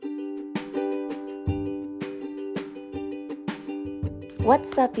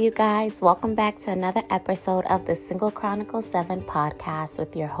What's up, you guys? Welcome back to another episode of the 𝓑𝓵𝓮𝓼𝓼𝓲𝓷𝓰𝓼 podcast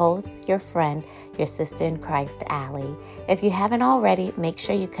with your host, your friend, your sister in Christ, Allie. If you haven't already, make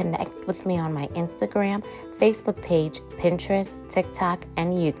sure you connect with me on my Instagram, Facebook page, Pinterest, TikTok,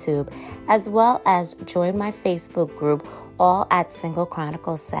 and YouTube, as well as join my Facebook group, all at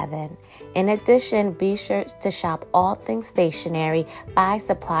𝓑𝓵𝓮𝓼𝓼𝓲𝓷𝓰𝓼. In addition, be sure to shop all things stationery by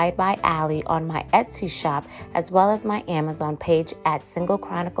Supplied by Allie on my Etsy shop, as well as my Amazon page at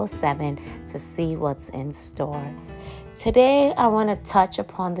𝓑𝓵𝓮𝓼𝓲𝓷𝓰 to see what's in store. Today, I want to touch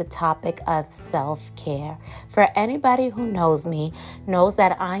upon the topic of self-care. For anybody who knows me, knows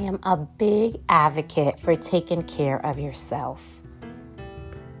that I am a big advocate for taking care of yourself.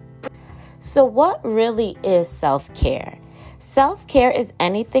 So what really is self-care? Self-care is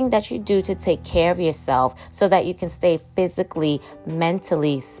anything that you do to take care of yourself so that you can stay physically,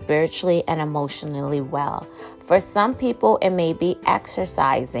 mentally, spiritually, and emotionally well. For some people, it may be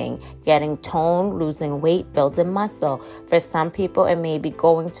exercising, getting toned, losing weight, building muscle. For some people, it may be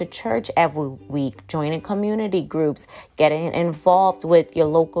going to church every week, joining community groups, getting involved with your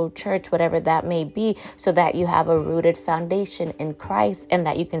local church, whatever that may be, so that you have a rooted foundation in Christ and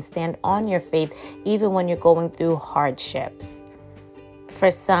that you can stand on your faith even when you're going through hardships. For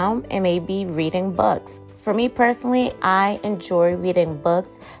some, it may be reading books. For me personally, I enjoy reading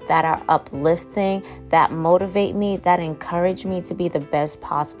books that are uplifting, that motivate me, that encourage me to be the best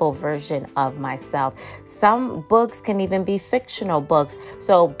possible version of myself. Some books can even be fictional books,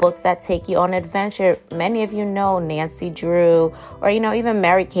 so books that take you on adventure. Many of you know Nancy Drew, or even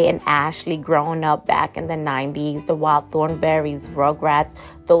Mary-Kate and Ashley growing up back in the 90s, the Wild Thornberrys, Rugrats,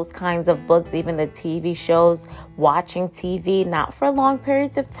 those kinds of books, even the TV shows, watching TV, not for long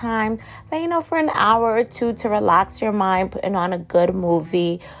periods of time, but for an hour or two to relax your mind, putting on a good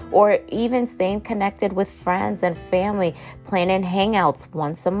movie, or even staying connected with friends and family, planning hangouts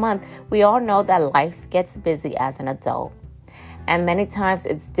once a month. We all know that life gets busy as an adult. And many times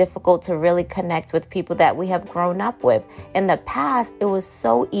it's difficult to really connect with people that we have grown up with. In the past, it was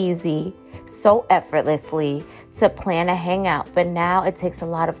so easy, so effortlessly to plan a hangout. But now it takes a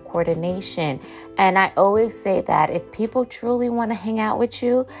lot of coordination. And I always say that if people truly want to hang out with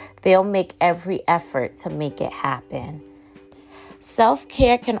you, they'll make every effort to make it happen.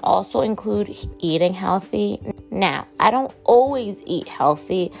 Self-care can also include eating healthy. Now, I don't always eat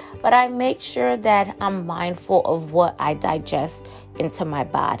healthy, but I make sure that I'm mindful of what I digest into my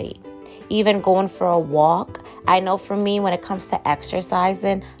body. Even going for a walk. I know for me, when it comes to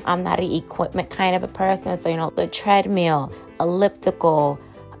exercising, I'm not an equipment kind of a person. So, the treadmill, elliptical,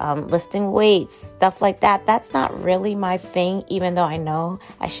 lifting weights, stuff like that. That's not really my thing, even though I know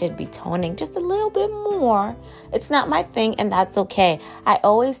I should be toning just a little bit more. It's not my thing, and that's okay. I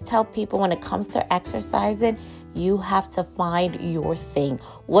always tell people when it comes to exercising, you have to find your thing.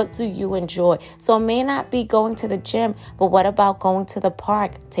 What do you enjoy? So it may not be going to the gym, but what about going to the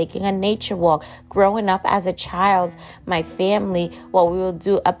park, taking a nature walk? Growing up as a child, my family, what we will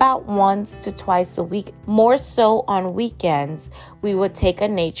do about once to twice a week, more so on weekends, we would take a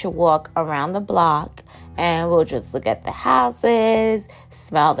nature walk around the block. And we'll just look at the houses,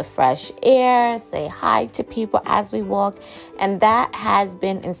 smell the fresh air, say hi to people as we walk. And that has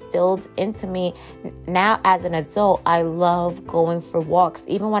been instilled into me. Now as an adult, I love going for walks,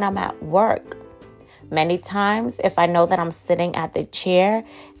 even when I'm at work. Many times, if I know that I'm sitting at the chair,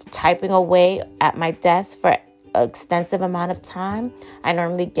 typing away at my desk for an extensive amount of time, I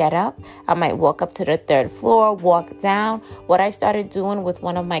normally get up. I might walk up to the third floor, walk down. What I started doing with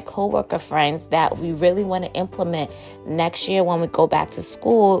one of my coworker friends that we really want to implement next year when we go back to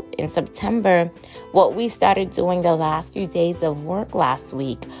school in September, what we started doing the last few days of work last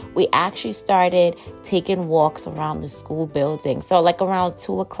week, we actually started taking walks around the school building. So like around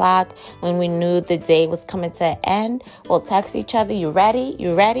 2:00, when we knew the day was coming to an end, we'll text each other, you ready?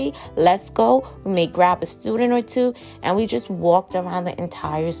 You ready? Let's go. We may grab a student or two, and we just walked around the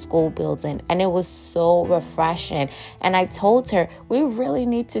entire school building, and it was so refreshing. And I told her, we really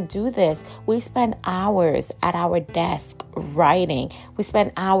need to do this. We spend hours at our desk writing. We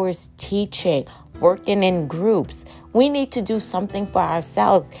spend hours teaching, working in groups. We need to do something for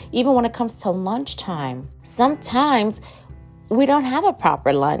ourselves, even when it comes to lunchtime. Sometimes we don't have a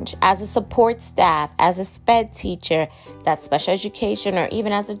proper lunch. As a support staff, as a SPED teacher, that's special education, or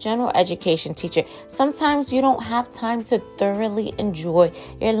even as a general education teacher, sometimes you don't have time to thoroughly enjoy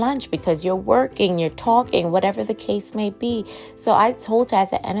your lunch because you're working, you're talking, whatever the case may be. So I told her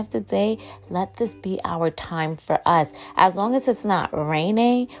at the end of the day, let this be our time for us. As long as it's not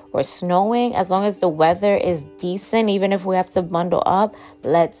raining or snowing, as long as the weather is decent, even if we have to bundle up,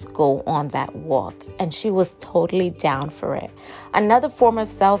 let's go on that walk. And she was totally down for it. Another form of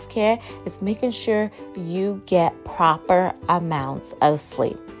self-care is making sure you get proper amounts of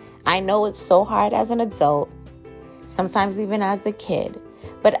sleep. I know it's so hard as an adult, sometimes even as a kid,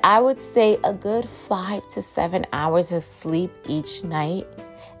 but I would say a good 5 to 7 hours of sleep each night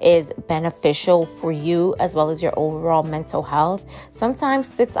is beneficial for you as well as your overall mental health. Sometimes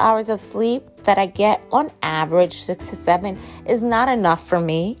 6 hours of sleep that I get on average, 6 to 7, is not enough for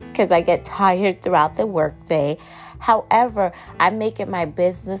me because I get tired throughout the workday. However, I make it my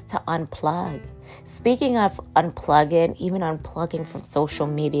business to unplug. Speaking of unplugging, even unplugging from social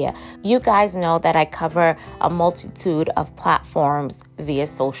media, you guys know that I cover a multitude of platforms via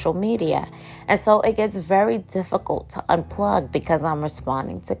social media. And so it gets very difficult to unplug because I'm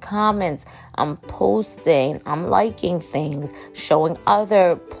responding to comments, I'm posting, I'm liking things, showing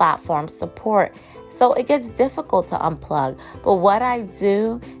other platforms support. So it gets difficult to unplug. But what I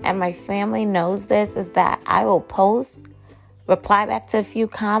do, and my family knows this, is that I will post, reply back to a few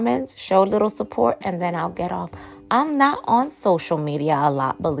comments, show a little support, and then I'll get off. I'm not on social media a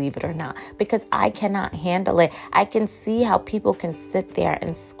lot, believe it or not, because I cannot handle it. I can see how people can sit there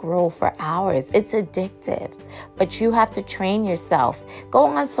and scroll for hours. It's addictive, but you have to train yourself. Go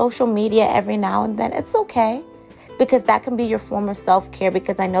on social media every now and then. It's okay, because that can be your form of self-care,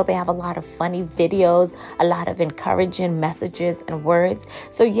 because I know they have a lot of funny videos, a lot of encouraging messages and words.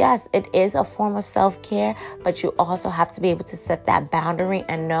 So yes, it is a form of self-care, but you also have to be able to set that boundary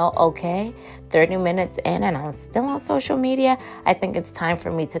and know, okay, 30 minutes in and I'm still on social media. I think it's time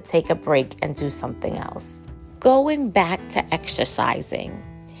for me to take a break and do something else. Going back to exercising,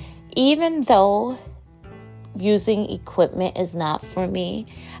 even though using equipment is not for me,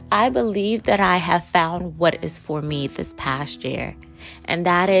 I believe that I have found what is for me this past year, and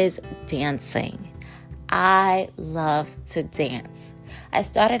that is dancing. I love to dance. I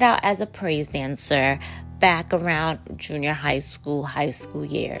started out as a praise dancer back around junior high school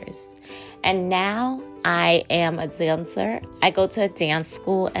years, and now I am a dancer. I go to a dance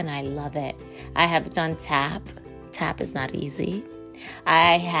school and I love it. I have done tap. Tap is not easy.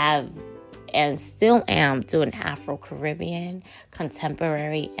 I have and still am doing Afro-Caribbean,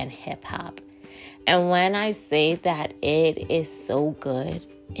 contemporary, and hip-hop. And when I say that it is so good,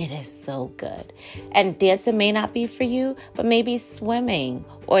 it is so good. And dancing may not be for you, but maybe swimming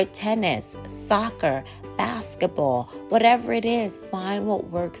or tennis, soccer, basketball, whatever it is, find what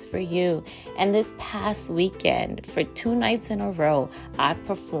works for you. And this past weekend, for 2 nights in a row, I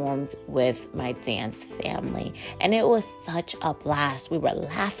performed with my dance family. And it was such a blast. We were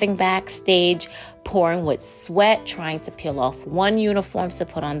laughing backstage, pouring with sweat, trying to peel off one uniform to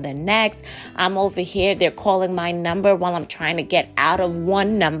put on the next. I'm over here, they're calling my number while I'm trying to get out of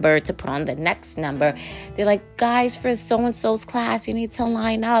one number to put on the next number. They're like, guys, for so-and-so's class, you need to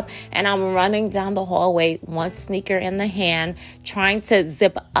line up. And I'm running down the hallway, one sneaker in the hand, trying to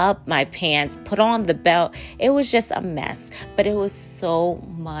zip up my pants, put on the belt. It was just a mess, but it was so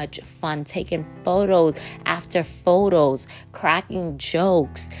much fun, taking photos after photos, cracking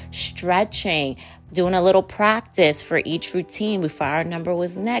jokes, stretching, doing a little practice for each routine before our number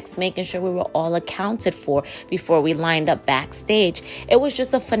was next, making sure we were all accounted for before we lined up backstage. It was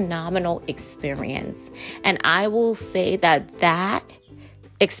just a phenomenal experience. And I will say that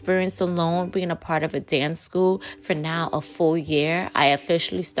experience alone, being a part of a dance school for now a full year. I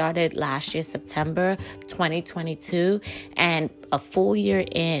officially started last year, September 2022, and a full year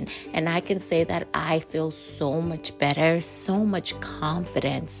in. And I can say that I feel so much better, so much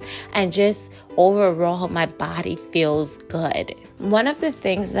confidence, and just overall, my body feels good. One of the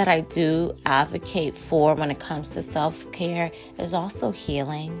things that I do advocate for when it comes to self-care is also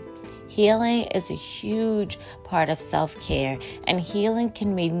healing. Healing is a huge part of self-care, and healing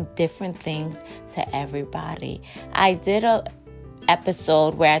can mean different things to everybody. I did an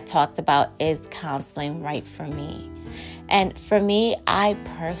episode where I talked about, is counseling right for me? And for me, I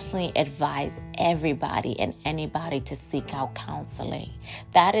personally advise everybody and anybody to seek out counseling.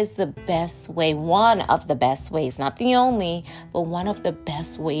 That is the best way, one of the best ways, not the only, but one of the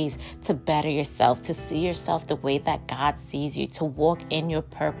best ways to better yourself, to see yourself the way that God sees you, to walk in your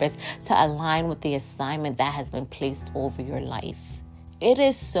purpose, to align with the assignment that has been placed over your life. It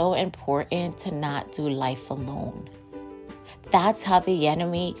is so important to not do life alone. That's how the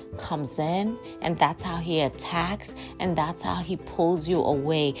enemy comes in, and that's how he attacks, and that's how he pulls you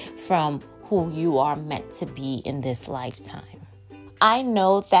away from who you are meant to be in this lifetime. I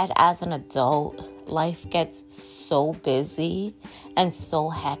know that as an adult, life gets so busy and so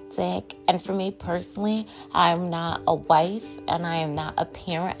hectic. And for me personally, I'm not a wife and I am not a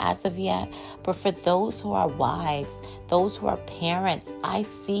parent as of yet. But for those who are wives, those who are parents, I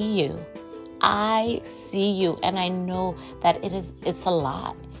see you. I see you and I know that it's a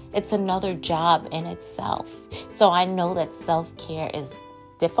lot. It's another job in itself. So I know that self-care is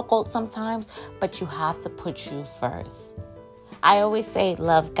difficult sometimes, but you have to put you first. I always say,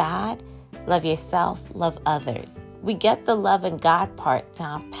 love God, love yourself, love others. We get the love and God part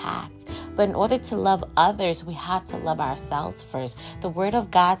down packed. But in order to love others, we have to love ourselves first. The Word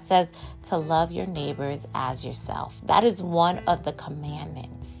of God says to love your neighbors as yourself. That is one of the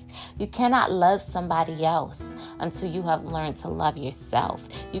commandments. You cannot love somebody else until you have learned to love yourself.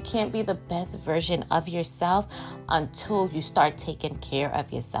 You can't be the best version of yourself until you start taking care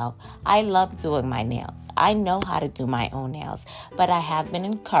of yourself. I love doing my nails. I know how to do my own nails, but I have been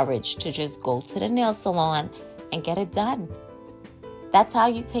encouraged to just go to the nail salon and get it done. That's how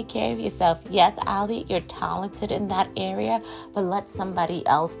you take care of yourself. Yes, Ali, you're talented in that area, but let somebody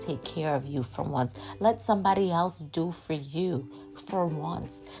else take care of you for once. Let somebody else do for you for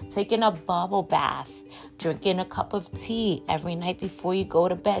once. Taking a bubble bath, drinking a cup of tea every night before you go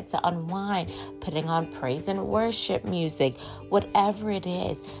to bed to unwind, putting on praise and worship music, whatever it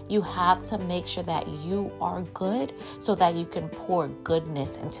is, you have to make sure that you are good so that you can pour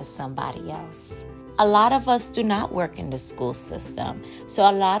goodness into somebody else. A lot of us do not work in the school system. So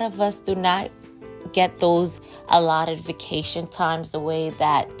a lot of us do not get those allotted vacation times the way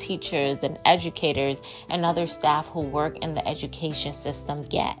that teachers and educators and other staff who work in the education system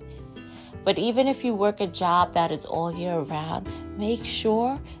get. But even if you work a job that is all year round, make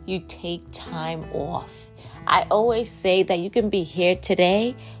sure you take time off. I always say that you can be here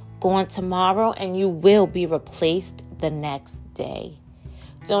today, gone tomorrow, and you will be replaced the next day.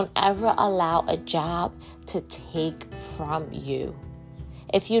 Don't ever allow a job to take from you.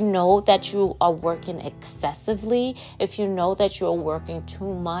 If you know that you are working excessively, if you know that you are working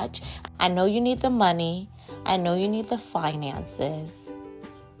too much, I know you need the money, I know you need the finances,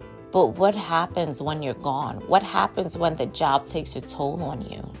 but what happens when you're gone? What happens when the job takes a toll on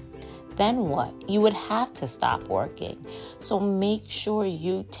you? Then what? You would have to stop working. So make sure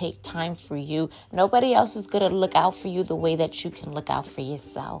you take time for you. Nobody else is going to look out for you the way that you can look out for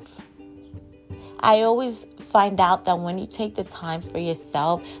yourself. I always find out that when you take the time for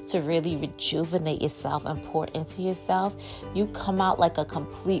yourself to really rejuvenate yourself and pour into yourself, you come out like a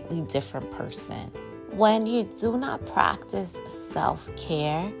completely different person. When you do not practice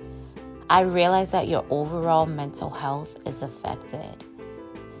self-care, I realize that your overall mental health is affected.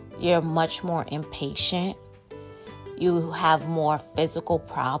 You're much more impatient. You have more physical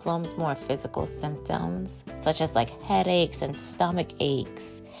problems, more physical symptoms, such as like headaches and stomach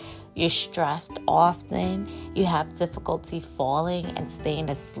aches. You're stressed often. You have difficulty falling and staying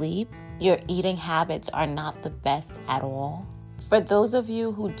asleep. Your eating habits are not the best at all. For those of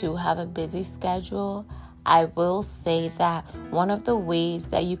you who do have a busy schedule, I will say that one of the ways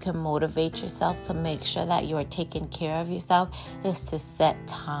that you can motivate yourself to make sure that you are taking care of yourself is to set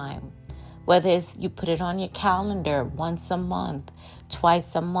time. Whether it's you put it on your calendar once a month,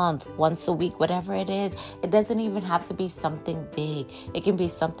 twice a month, once a week, whatever it is, it doesn't even have to be something big. It can be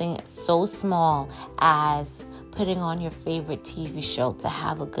something so small as putting on your favorite TV show to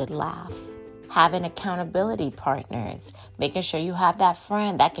have a good laugh. Having accountability partners, making sure you have that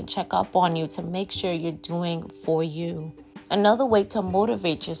friend that can check up on you to make sure you're doing for you. Another way to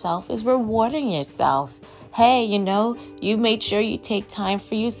motivate yourself is rewarding yourself. Hey, you made sure you take time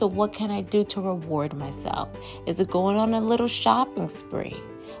for you, so what can I do to reward myself? Is it going on a little shopping spree?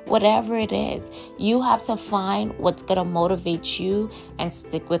 Whatever it is, you have to find what's going to motivate you and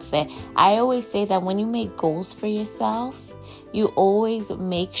stick with it. I always say that when you make goals for yourself, you always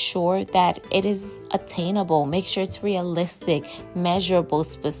make sure that it is attainable. Make sure it's realistic, measurable,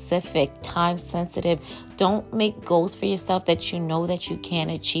 specific, time sensitive. Don't make goals for yourself that you know that you can't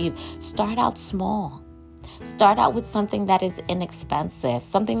achieve. Start out small. Start out with something that is inexpensive,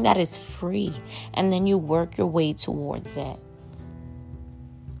 something that is free, and then you work your way towards it.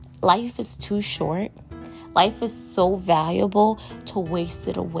 Life is too short. Life is so valuable to waste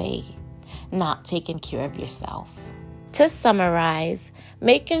it away, not taking care of yourself. To summarize,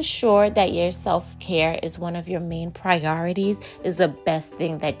 making sure that your self-care is one of your main priorities is the best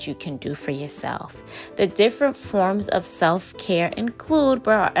thing that you can do for yourself. The different forms of self-care include,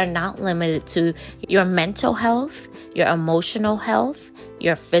 but are not limited to, your mental health, your emotional health,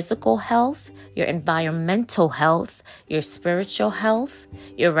 your physical health, your environmental health, your spiritual health,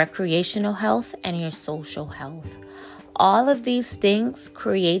 your recreational health, and your social health. All of these things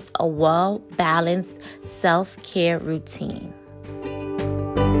creates a well-balanced self-care routine.